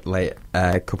in a bit late,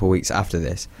 a couple of weeks after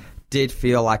this. Did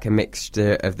feel like a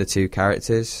mixture of the two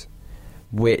characters,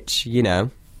 which,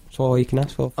 it's all you can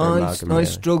ask for I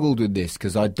struggled with this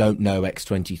because I don't know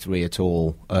X-23 at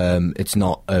all. It's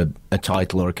not a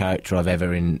title or a character I've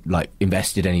ever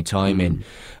invested any time in.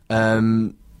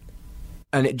 And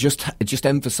it just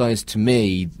emphasised to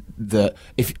me that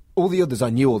if all the others I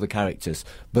knew all the characters,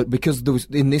 but because there was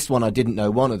in this one I didn't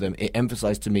know one of them, it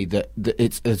emphasised to me that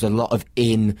there's a lot of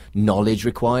knowledge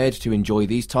required to enjoy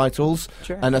these titles.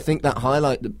 Sure. And I think that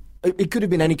it could have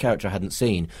been any character I hadn't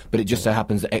seen, but it just so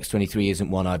happens that X-23 isn't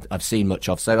one I've seen much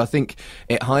of. So I think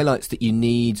it highlights that you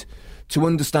need to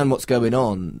understand what's going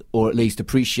on, or at least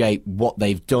appreciate what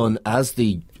they've done as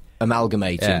the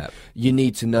amalgamating. Yeah. You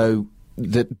need to know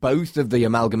that both of the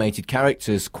amalgamated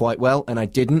characters quite well, and I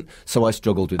didn't, so I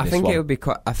struggled with this one. It would be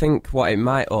I think what it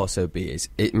might also be is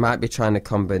it might be trying to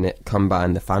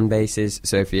combine the fan bases.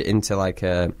 So if you're into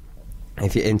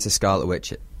if you're into Scarlet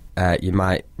Witch, you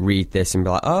might read this and be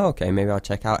like, oh, okay, maybe I'll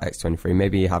check out X-23.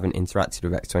 Maybe you haven't interacted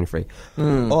with X-23.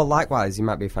 Or likewise, you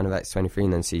might be a fan of X-23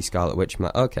 and then see Scarlet Witch and be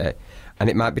like, okay. And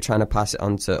it might be trying to pass it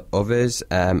on to others.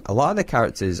 A lot of the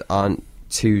characters aren't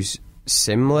too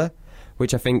similar,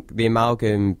 which I think the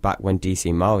amalgam back when DC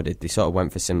and Marvel did, they sort of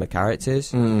went for similar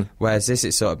characters. Whereas this,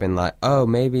 it's sort of been like, oh,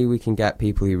 maybe we can get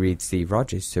people who read Steve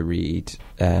Rogers to read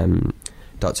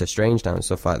Doctor Strange now and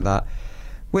stuff like that.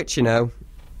 Which,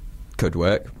 could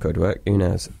work, who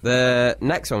knows. The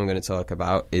next one I'm going to talk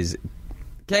about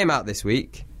came out this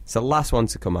week. It's the last one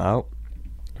to come out,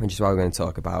 which is why we're going to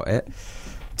talk about it.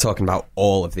 Talking about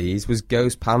all of these was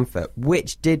Ghost Panther,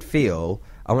 which did feel...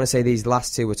 I want to say these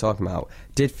last two we're talking about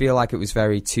did feel like it was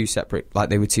very two separate, like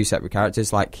they were two separate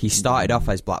characters. Like he started off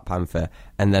as Black Panther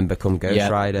and then become Ghost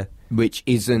Rider. Which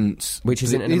isn't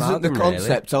the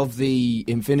concept of the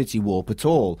Infinity Warp at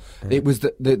all. It was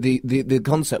the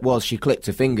concept was she clicked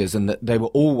her fingers and that they were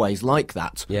always like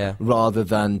that, rather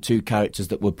than two characters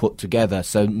that were put together.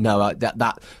 So no,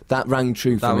 that rang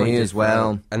true for me as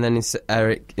well. And then instead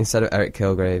of Eric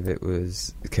Kilgrave, it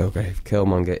was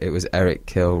Killmonger. It was Eric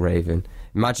Killraven.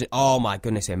 Imagine, oh my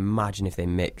goodness! Imagine if they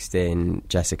mixed in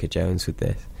Jessica Jones with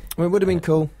this. Well, it would have been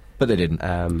cool, but they didn't.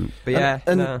 But yeah,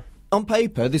 no. On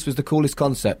paper, this was the coolest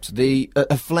concept.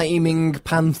 A flaming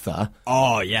panther.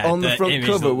 Oh yeah, on the front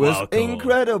cover was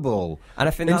incredible. And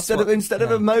I think instead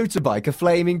of a motorbike, a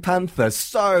flaming panther,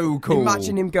 so cool.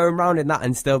 Imagine him going around in that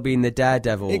and still being the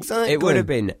Daredevil. Exactly, it would have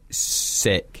been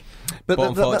sick. But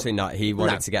unfortunately, not. He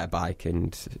wanted to get a bike,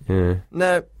 and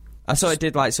no. I sort of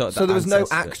did like sort of. So there was no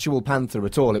actual panther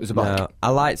at all. It was a bike. No, I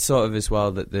liked sort of as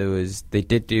well that they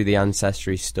did do the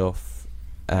ancestry stuff,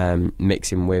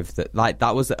 mixing with that. Like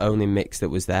that was the only mix that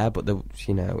was there. But if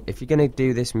you're going to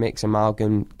do this mix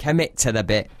amalgam, commit to the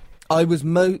bit.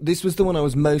 This was the one I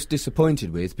was most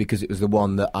disappointed with because it was the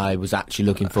one that I was actually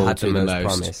looking forward to the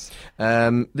most.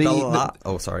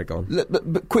 Sorry, go on.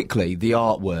 But quickly, the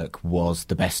artwork was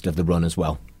the best of the run as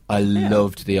well. I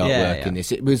loved the artwork in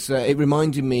this. It was. It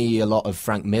reminded me a lot of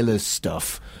Frank Miller's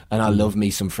stuff, and I love me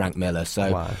some Frank Miller.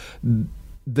 So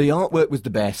the artwork was the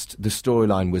best. The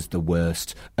storyline was the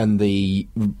worst, and I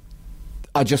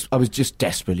was just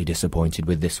desperately disappointed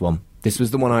with this one. This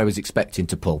was the one I was expecting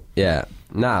to pull. Yeah.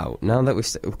 Now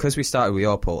that because we started with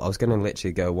your pull, I was going to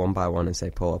literally go one by one and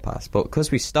say pull or pass. But because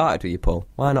we started with your pull,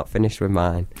 why not finish with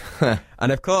mine?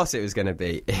 And of course it was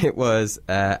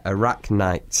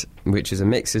Arachknight, which is a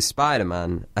mix of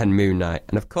Spider-Man and Moon Knight.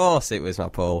 And of course it was my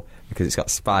pull because it's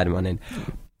got Spider-Man in.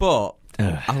 But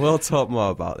I will talk more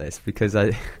about this because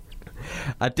I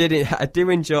do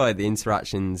enjoy the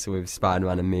interactions with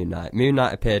Spider-Man and Moon Knight. Moon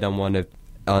Knight appeared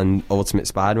on Ultimate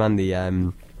Spider-Man,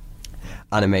 the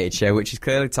animated show, which is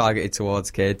clearly targeted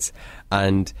towards kids.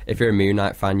 And if you're a Moon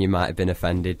Knight fan, you might have been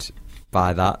offended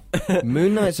by that.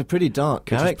 Moon Knight's a pretty dark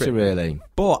character, really.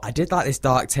 But I did like this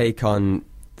dark take on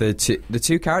the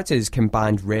two characters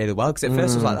combined really well, because at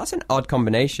first I was like, that's an odd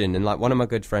combination. And like one of my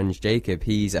good friends, Jacob,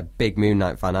 he's a big Moon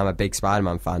Knight fan, I'm a big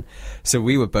Spider-Man fan, so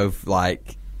we were both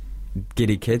like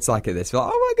giddy kids like at this. We're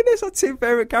like, oh my goodness, our two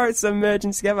favourite characters are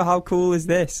merging together, how cool is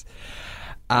this?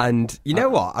 And you know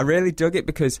what, I really dug it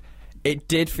because it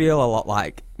did feel a lot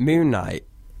like Moon Knight,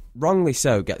 wrongly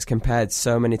so, gets compared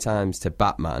so many times to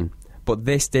Batman. But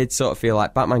this did sort of feel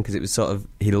like Batman because it was sort of,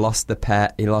 he lost the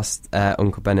pet, he lost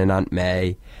Uncle Ben and Aunt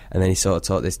May, and then he sort of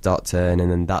took this dark turn,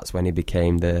 and then that's when he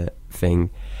became the Thing,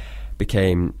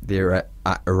 became the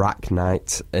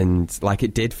Arachnite, and like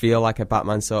it did feel like a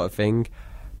Batman sort of thing.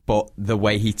 But the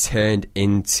way he turned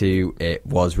into it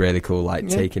was really cool, like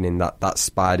taking in that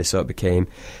spider sort of became...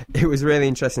 It was really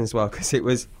interesting as well because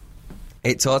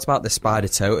it talked about the spider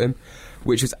totem,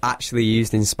 which was actually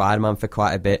used in Spider-Man for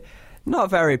quite a bit. Not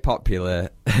very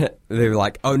popular. They were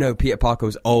like, oh no, Peter Parker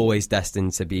was always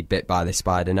destined to be bit by this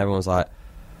spider. And everyone's like,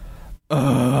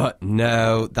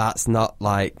 no, that's not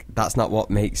what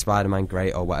makes Spider-Man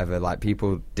great or whatever. Like,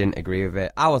 people didn't agree with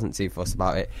it. I wasn't too fussed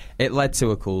about it. It led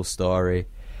to a cool story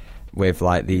with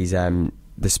like these,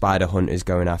 the spider hunters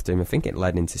going after him. I think it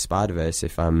led into Spider-Verse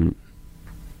if I'm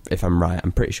right.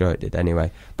 I'm pretty sure it did anyway.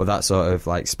 But that sort of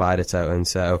like spider totem.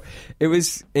 So it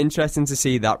was interesting to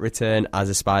see that return as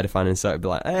a Spider fan and sort of be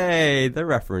like, hey, they're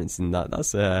referencing that.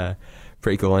 That's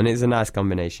pretty cool. And it's a nice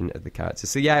combination of the characters.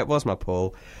 So yeah, it was my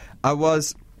pull. I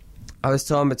was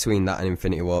torn between that and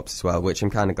Infinity Warps as well, which I'm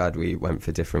kind of glad we went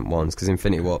for different ones because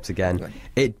Infinity Warps, again,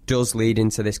 it does lead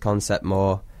into this concept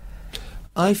more.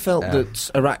 I felt that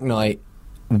Arachnite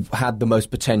had the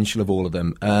most potential of all of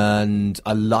them, and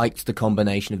I liked the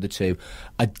combination of the two.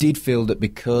 I did feel that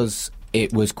because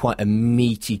it was quite a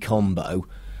meaty combo,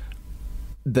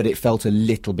 that it felt a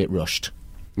little bit rushed.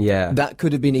 Yeah. That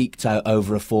could have been eked out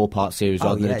over a 4-part series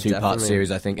rather than a 2-part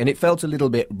series, I think. And it felt a little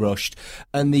bit rushed.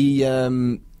 And the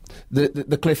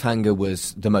cliffhanger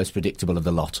was the most predictable of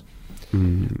the lot.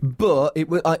 But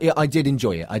I did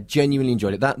enjoy it. I genuinely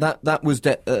enjoyed it.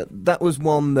 That was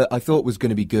one that I thought was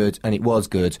going to be good, and it was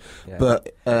good. Yeah.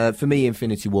 But for me,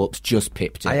 Infinity Warps just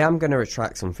pipped it. I am going to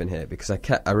retract something here because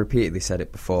I repeatedly said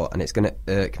it before, and it's going to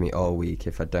irk me all week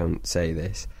if I don't say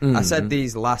this. I said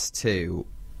these last two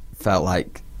felt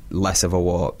like less of a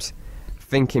warps.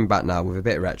 Thinking back now with a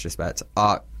bit of retrospect,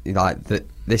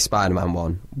 this Spider-Man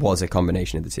one was a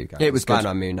combination of the two guys. It was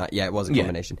Spider-Man Moon Knight. Yeah, it was a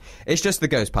combination. It's just the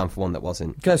Ghost Panther one that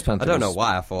wasn't. Ghost Panther. I don't know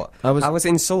why I thought I was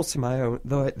insulting my own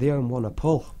the own one I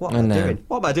pull. What am I doing?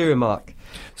 What am I doing, Mark?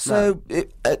 So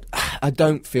I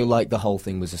don't feel like the whole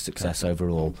thing was a success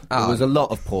overall. There was a lot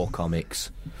of poor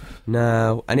comics.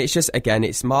 No, and it's just, again,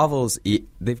 it's Marvel's.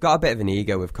 They've got a bit of an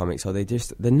ego with comics, or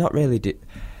they're not really.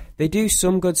 They do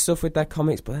some good stuff with their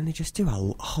comics, but then they just do a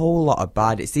whole lot of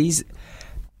bad. It's these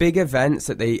big events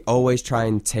that they always try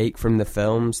and take from the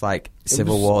films, like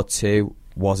Civil War 2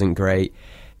 wasn't great.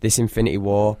 This Infinity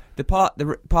War, the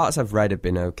parts I've read have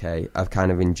been okay. I've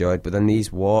kind of enjoyed, but then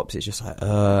these warps, it's just like,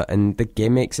 and the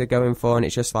gimmicks are going for, and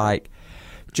it's just like,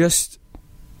 just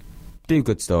do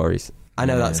good stories. I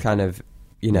know that's kind of,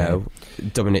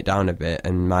 dumbing it down a bit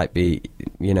and might be,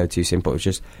 too simple. It's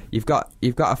just you've got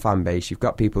a fan base, you've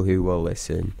got people who will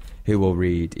listen, who will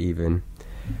read even.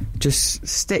 Just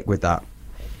stick with that.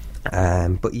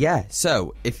 But yeah,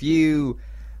 so if you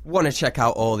want to check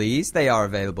out all these, they are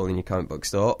available in your comic book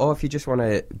store, or if you just want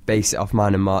to base it off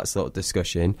mine and Mark's sort of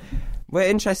discussion, we're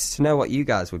interested to know what you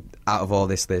guys would, out of all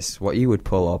this list, what you would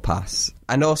pull or pass.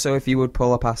 And also if you would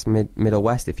pull or pass Middle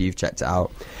West if you've checked it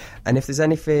out. And if there's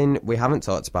anything we haven't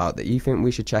talked about that you think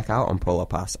we should check out on Pull or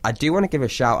Pass, I do want to give a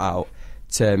shout out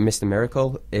to Mr.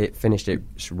 Miracle. It finished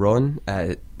its run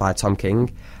by Tom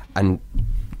King, and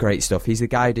great stuff. He's the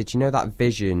guy, did you know that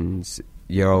Visions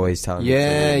you're always telling me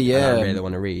yeah. I really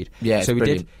want to read. Yeah, so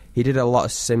he did a lot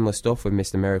of similar stuff with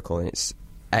Mr. Miracle, and it's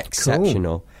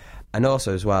exceptional. Cool. And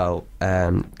also as well,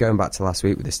 going back to last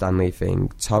week with the Stan Lee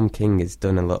thing, Tom King has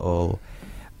done a little,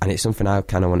 and it's something I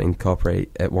kind of want to incorporate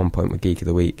at one point with Geek of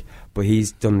the Week, but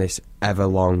he's done this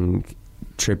ever-long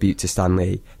tribute to Stan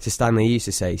Lee. So Stan Lee used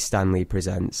to say, Stan Lee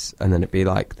presents, and then it'd be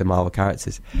like the Marvel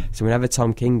characters. So whenever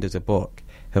Tom King does a book,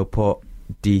 he'll put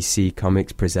DC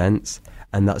Comics Presents,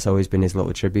 and that's always been his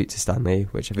little tribute to Stan Lee,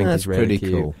 which I think is really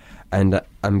cute. Cool. And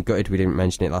I'm gutted we didn't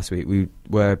mention it last week. We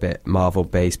were a bit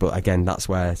Marvel-based, but again, that's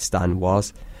where Stan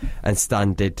was. And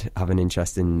Stan did have an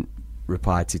interesting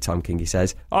reply to Tom King. He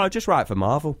says, just write for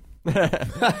Marvel.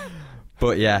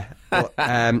 But yeah,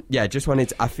 just wanted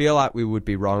to, I feel like we would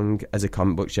be wrong as a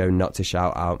comic book show not to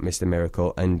shout out Mr.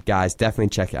 Miracle. And guys,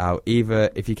 definitely check it out. Either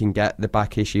if you can get the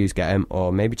back issues, get them,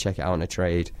 or maybe check it out on a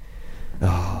trade.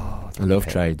 Oh, I love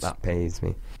trades. That pains me.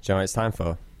 Do you know what it's time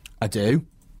for? I do.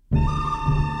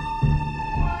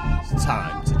 It's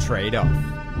time to trade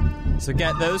off. So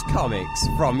get those comics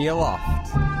from your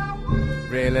loft.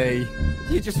 Really?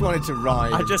 You just wanted to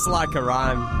rhyme. I just like a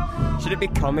rhyme. Should it be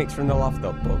comics from the loft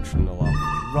or books from the loft?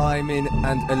 Rhyming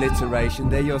and alliteration,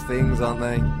 they're your things, aren't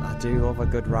they? I do love a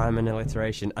good rhyme and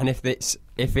alliteration. And if it's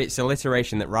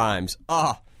alliteration that rhymes,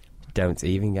 don't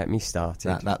even get me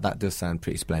started. That does sound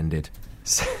pretty splendid.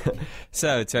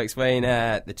 So to explain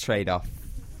the trade-off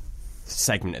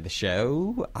segment of the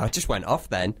show, I just went off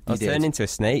then. I was turned into a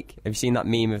snake. Have you seen that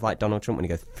meme of like Donald Trump when he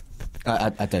goes...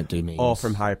 I don't do memes. Or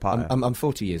from Harry Potter. I'm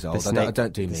 40 years old. Snake, I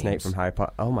don't do memes. The snake from Harry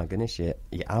Potter. Oh my goodness, you're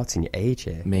out in your age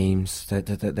here. Memes,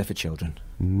 they're for children.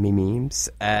 Memes.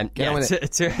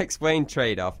 To explain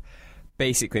trade-off,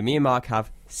 basically, me and Mark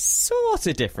have sort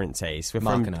of different tastes.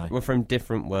 We're from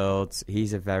different worlds.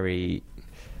 He's a very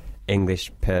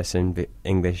English person,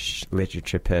 English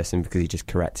literature person, because he just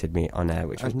corrected me on air,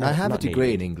 which was I have a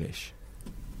degree needed. in English.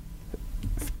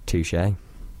 Touché.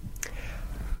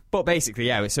 But basically,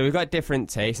 yeah, so we've got different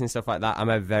tastes and stuff like that. I'm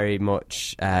a very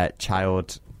much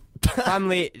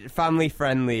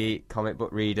family-friendly comic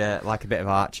book reader. Like a bit of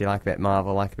Archie, like a bit of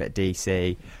Marvel, like a bit of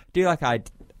DC. Do like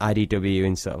IDW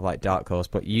and sort of like Dark Horse,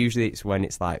 but usually it's when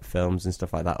it's like films and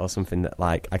stuff like that, or something that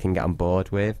like I can get on board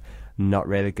with. Not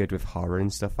really good with horror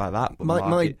and stuff like that. But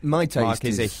my taste Mark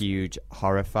is a huge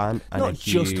horror fan, and not a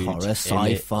huge just horror,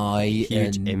 sci-fi,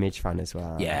 huge image fan as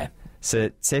well. Yeah.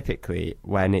 So typically,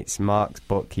 when it's Mark's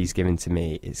book he's given to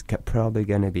me, it's probably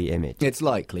going to be Image. It's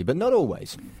likely, but not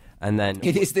always. And then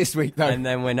it is this week, though. And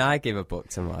then when I give a book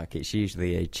to Mark, it's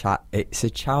usually it's a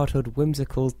childhood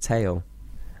whimsical tale,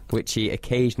 which he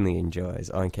occasionally enjoys,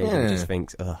 or occasionally just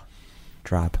thinks, ugh,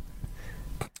 drab.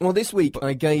 Well, this week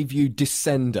I gave you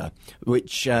Descender,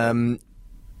 which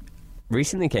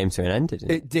recently came to an end,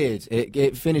 didn't it? It did.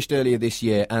 It finished earlier this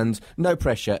year, and no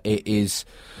pressure, it is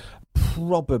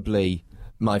probably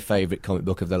my favourite comic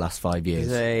book of the last 5 years.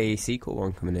 There's a sequel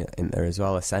one coming in there as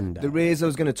well, Ascender. There is. I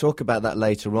was going to talk about that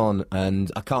later on,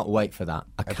 and I can't wait for that.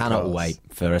 I cannot wait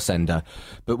for Ascender.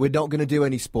 But we're not going to do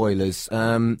any spoilers.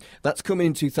 That's coming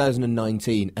in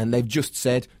 2019, and they've just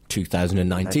said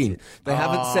 2019. They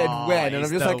haven't said when, and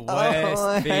I'm just like,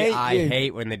 I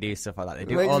hate when they do stuff like that. They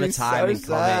do it all the time in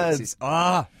comics. It's,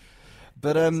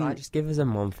 But just give us a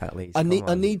month at least. I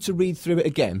need to read through it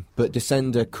again, but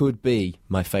Descender could be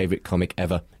my favourite comic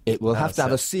ever. It will have to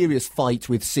have a serious fight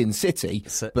with Sin City,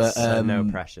 but no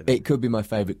pressure. Then. It could be my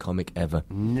favourite comic ever.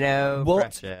 No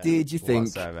pressure. What did you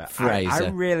think, Fraser? I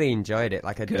really enjoyed it.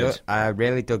 Like I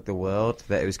really dug the world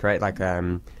that it was created. Like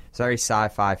it's very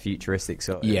sci-fi, futuristic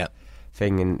sort of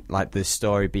thing, and like the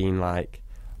story being like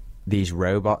these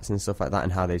robots and stuff like that,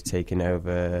 and how they've taken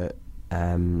over,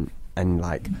 and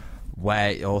like. Where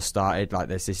it all started, like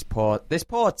there's this poor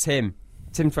Tim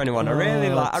 21. I really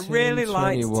liked Tim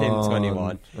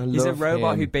 21. He's a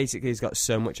robot who basically has got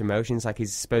so much emotions. Like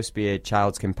he's supposed to be a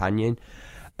child's companion,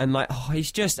 and like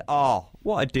he's just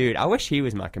what a dude. I wish he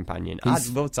was my companion. I'd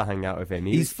love to hang out with him.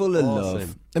 He's full of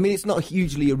love. I mean, it's not a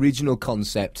hugely original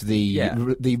concept,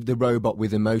 the robot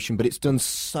with emotion, but it's done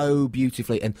so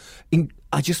beautifully, and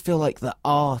I just feel like the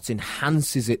art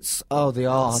enhances its... the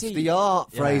art,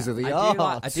 Fraser, the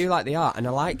art. I do like the art, and I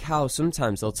like how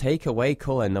sometimes they'll take away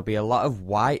colour and there'll be a lot of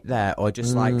white there, or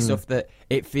just like stuff that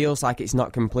it feels like it's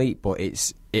not complete, but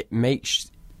it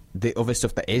makes the other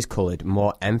stuff that is coloured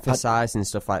more emphasised and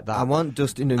stuff like that. I want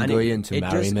Dustin Nguyen to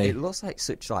marry me. It looks like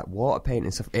such like water paint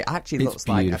and stuff. It actually looks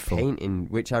beautiful. Like a painting,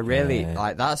 which I really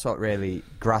like. That's what really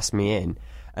grasped me in.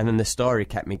 And then the story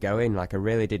kept me going. Like I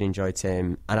really did enjoy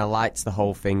Tim, and I liked the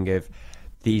whole thing of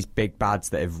these big bads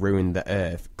that have ruined the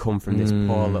earth come from this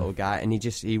poor little guy, and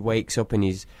he wakes up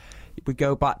and we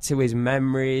go back to his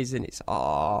memories, and it's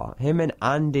him and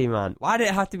Andy, man. Why did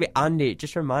it have to be Andy? It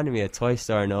just reminded me of Toy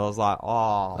Story, and I was like,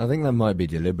 I think that might be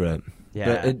deliberate.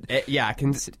 Yeah, I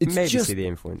can maybe see the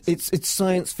influence. It's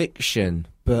science fiction,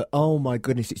 but oh my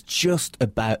goodness, it's just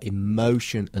about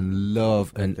emotion and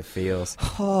love and the feels.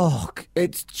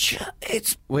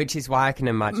 It's which is why I can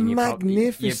imagine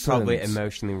magnificent. You're probably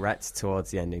emotionally wrecked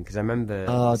towards the ending, because I remember.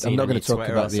 I'm not going to talk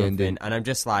about the ending, and I'm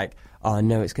just like,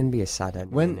 no, it's going to be a sad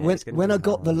ending. When I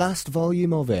got the last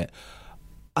volume of it,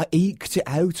 I eked it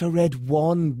out. I read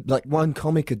one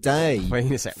comic a day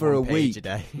for a week. A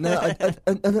day. No, I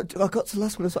got to the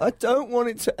last one. I was like, I don't want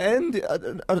it to end.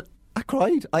 I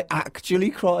cried. I actually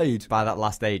cried. By that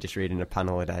last day, just reading a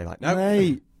panel a day, like, no,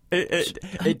 mate.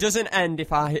 It doesn't end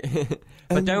if I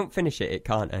don't finish it. It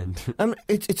can't end.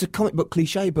 It's a comic book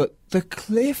cliche, but the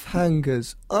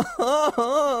cliffhangers.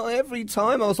 Every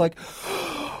time I was like,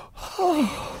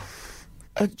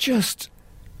 just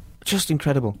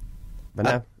incredible.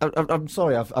 But no. I'm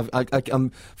sorry,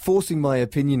 I'm forcing my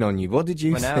opinion on you. What did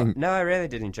you think? No, I really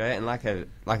did enjoy it, and like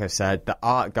I've said, the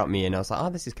art got me in. I was like, oh,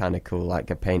 this is kind of cool, like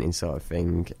a painting sort of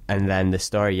thing. And then the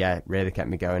story, really kept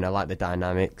me going. I like the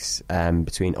dynamics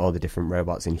between all the different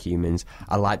robots and humans.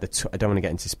 I like I don't want to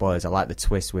get into spoilers. I like the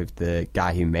twist with the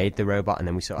guy who made the robot, and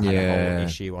then we sort of had a whole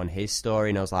issue on his story,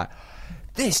 and I was like,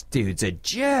 this dude's a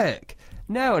jerk.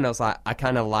 No, and I was like, I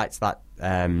kind of liked that.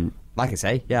 Like I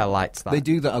say, I liked that. They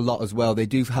do that a lot as well. They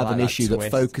do have an issue that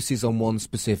focuses on one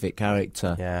specific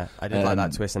character. Yeah, I did like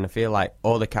that twist, and I feel like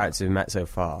all the characters we've met so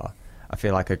far, I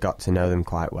feel like I got to know them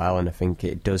quite well, and I think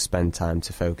it does spend time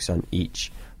to focus on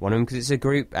each one of them, because it's a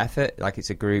group effort, like it's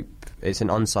an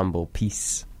ensemble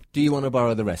piece. Do you want to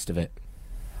borrow the rest of it?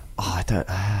 Oh, I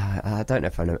don't know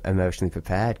if I'm emotionally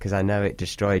prepared, because I know it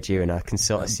destroyed you, and I can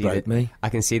sort of see I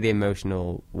can see the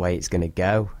emotional way it's going to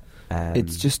go.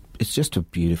 It's just a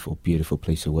beautiful, beautiful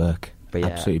piece of work. But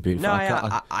absolutely beautiful.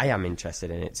 No, I am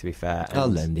interested in it, to be fair. I'll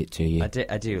lend it to you. I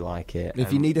do like it.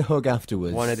 If you need a hug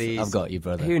afterwards, one of these, I've got you,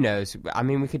 brother. Who knows? I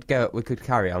mean, we could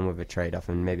carry on with a trade-off,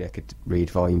 and maybe I could read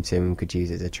Volume 2 and could use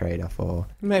it as a trade-off, or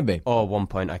maybe. Or at one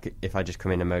point, if I just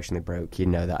come in emotionally broke, you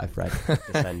know that I've read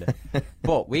Descender.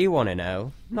 But we want to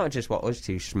know not just what us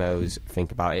two schmoes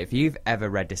think about it. If you've ever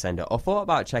read Descender or thought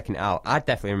about checking it out, I'd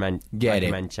definitely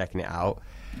recommend checking it out.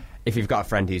 If you've got a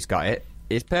friend who's got it,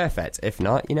 it's perfect. If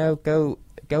not, go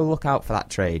look out for that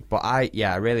trade. But I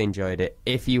really enjoyed it.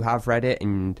 If you have read it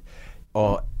and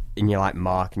you're like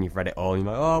Mark and you've read it all, and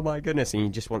you're like, oh my goodness, and you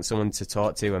just want someone to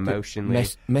talk to emotionally,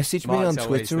 message me on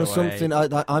Twitter or something.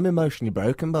 I'm emotionally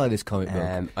broken by this comic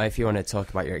book. If you want to talk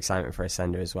about your excitement for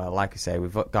Ascender as well, like I say,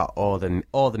 we've got all the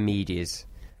medias.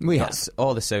 We have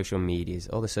all the social medias,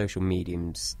 all the social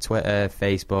mediums, Twitter,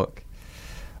 Facebook,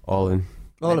 all of them.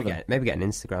 Maybe get an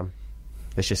Instagram.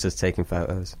 It's just us taking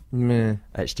photos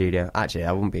at studio. Actually,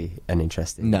 that wouldn't be an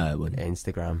interesting. No, it wouldn't.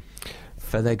 Instagram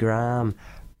for the gram.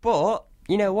 But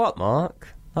you know what, Mark?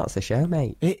 That's the show,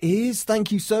 mate. It is.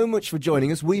 Thank you so much for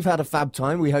joining us. We've had a fab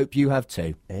time. We hope you have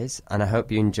too. It is, and I hope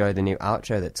you enjoy the new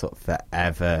outro that took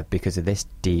forever because of this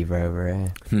diva over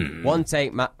here. One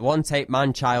take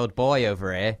man, child, boy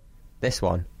over here. This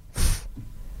one,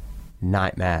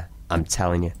 nightmare. I'm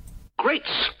telling you. Great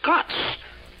Scots!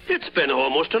 It's been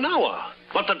almost an hour.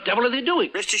 What the devil are they doing?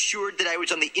 Rest assured that I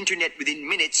was on the internet within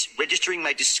minutes, registering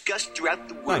my disgust throughout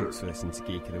the world. Thanks for listening to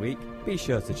Geek of the Week. Be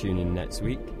sure to tune in next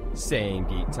week. Same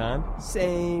geek time,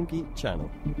 same geek channel.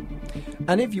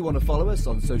 And if you want to follow us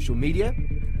on social media,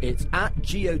 it's at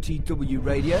GOTW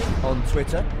Radio on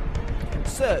Twitter.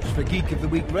 Search for Geek of the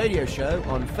Week Radio Show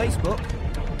on Facebook.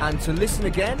 And to listen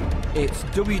again, it's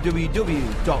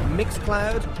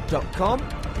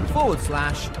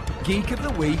www.mixcloud.com/Geek of the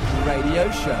Week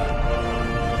Radio Show.